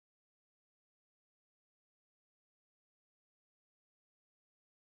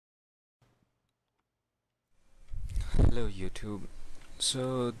Hello YouTube.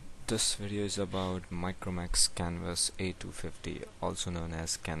 So this video is about Micromax Canvas A250, also known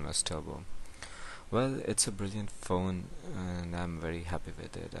as Canvas Turbo. Well, it's a brilliant phone and I'm very happy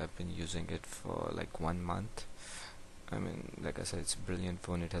with it. I've been using it for like 1 month. Like I said, it's a brilliant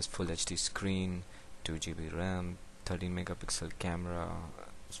phone. It has full HD screen, 2 GB RAM, 13 megapixel camera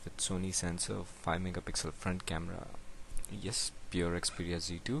with Sony sensor, 5 megapixel front camera. Yes, pure Xperia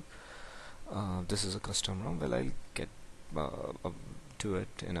Z2. This is a custom ROM. Well, I'll get to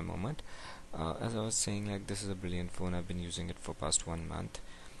it in a moment. As I was saying, like, this is a brilliant phone. I've been using it for past 1 month.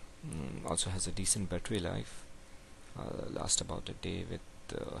 Also has a decent battery life. Last about a day with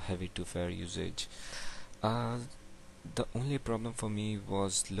heavy to fair usage. The only problem for me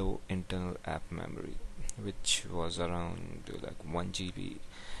was low internal app memory, which was around like 1 GB,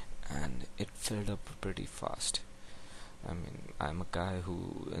 and it filled up pretty fast. I'm a guy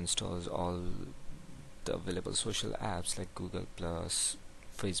who installs all the available social apps like Google Plus,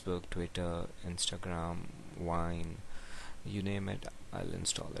 Facebook, Twitter, Instagram, Wine, you name it, I'll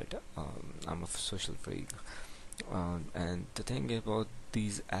install it. I'm a social freak, and the thing about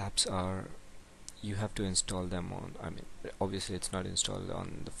these apps are you have to install them on. Obviously it's not installed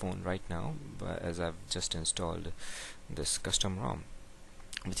on the phone right now, but as I've just installed this custom ROM,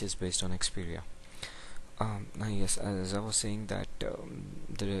 which is based on Xperia. Now yes, as I was saying that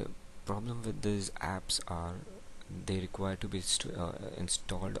the problem with these apps are they require to be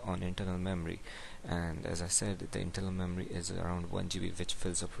installed on internal memory, and as I said, the internal memory is around 1 GB, which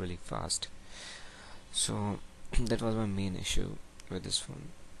fills up really fast. So that was my main issue with this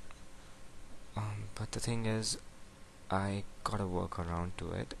phone. But the thing is, I got a workaround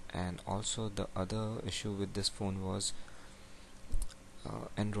to it, and also the other issue with this phone was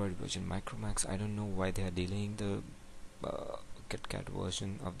Android version. Micromax, I don't know why they are delaying the KitKat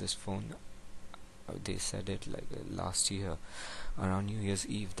version of this phone. They said it like last year around New Year's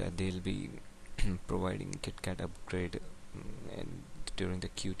Eve that they'll be providing KitKat upgrade during the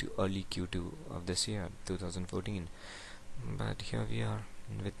early Q2 of this year, 2014. But here we are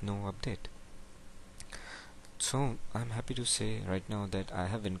with no update. So I'm happy to say right now that I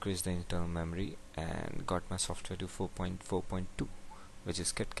have increased the internal memory and got my software to 4.4.2, which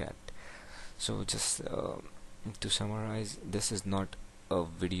is KitKat. So just to summarize, this is not a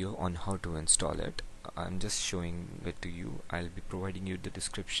video on how to install it. I'm just showing it to you. I'll be providing you the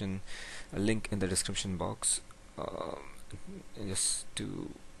description, a link in the description box, just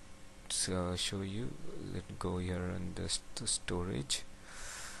to show you. Let me go here and the storage.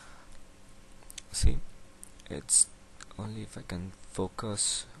 See, it's only, if I can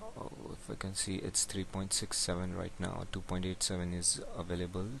focus, if I can see, it's 3.67 right now. 2.87 is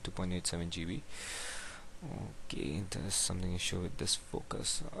available, 2.87 GB. Okay, there's something issue with this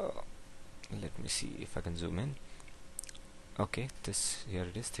focus. Let me see if I can zoom in. Okay, here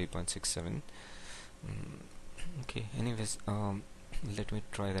it is, 3.67. Okay, anyways, let me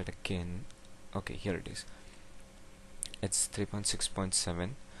try that again. Okay, here it is. It's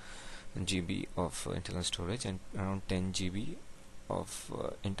 3.6.7 GB of internal storage and around 10 GB of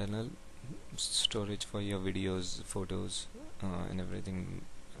internal storage for your videos, photos, and everything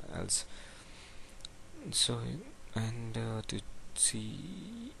else. So, and to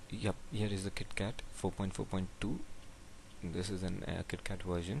see, yep, here is the KitKat 4.4.2. this is an KitKat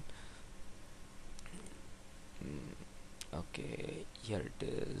version. Okay, here it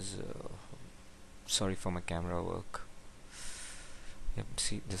is. Sorry for my camera work. Yep,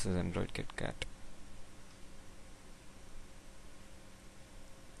 see, this is Android KitKat.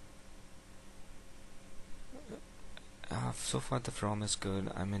 So far the ROM is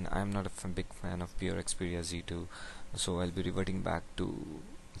good. I'm not a big fan of pure Xperia Z2, so I'll be reverting back to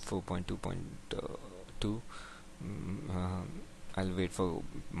 4.2.2. I'll wait for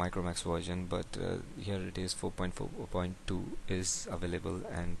Micromax version, but here it is, 4.4.2 is available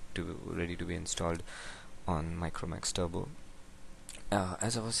and ready to be installed on Micromax Turbo.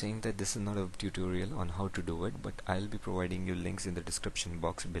 As I was saying, that this is not a tutorial on how to do it, but I'll be providing you links in the description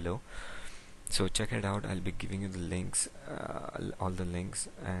box below. So check it out. I'll be giving you the links, all the links,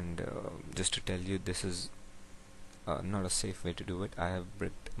 and just to tell you, this is not a safe way to do it. I have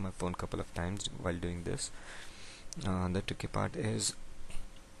bricked my phone a couple of times while doing this. The tricky part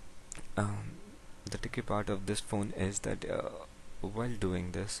of this phone is that while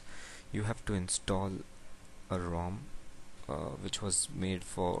doing this, you have to install a ROM which was made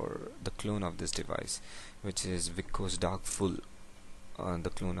for the clone of this device, which is Wiko's Darkfull, the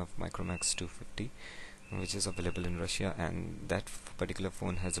clone of Micromax 250, which is available in Russia, and that particular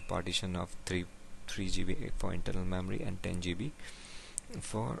phone has a partition of 3 GB for internal memory and 10 GB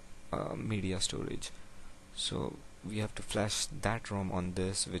for media storage. So we have to flash that ROM on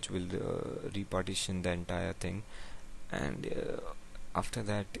this, which will repartition the entire thing. And after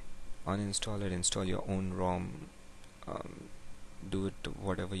that, uninstall it, install your own ROM. um, do it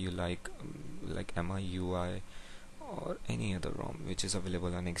whatever you like MIUI or any other ROM which is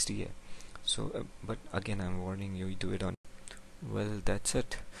available on XDA. So but again, I'm warning you, do it on. Well, that's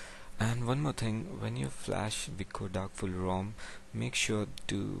it. And one more thing, when you flash Wiko Darkfull Rom, make sure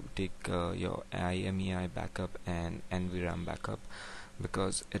to take your IMEI backup and nvram backup,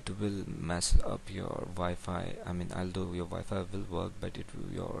 because it will mess up your Wi-Fi. I mean, although your Wi-Fi will work, but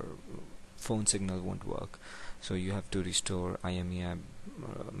your phone signal won't work. So you have to restore IMEI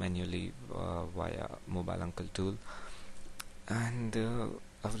manually via Mobile Uncle tool. And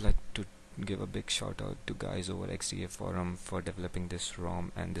I would like to give a big shout out to guys over XDA forum for developing this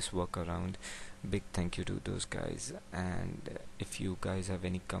ROM and this workaround. Big thank you to those guys. And if you guys have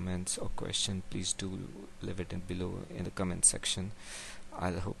any comments or question, please do leave it below in the comment section.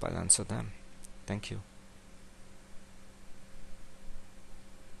 I hope I'll answer them. Thank you.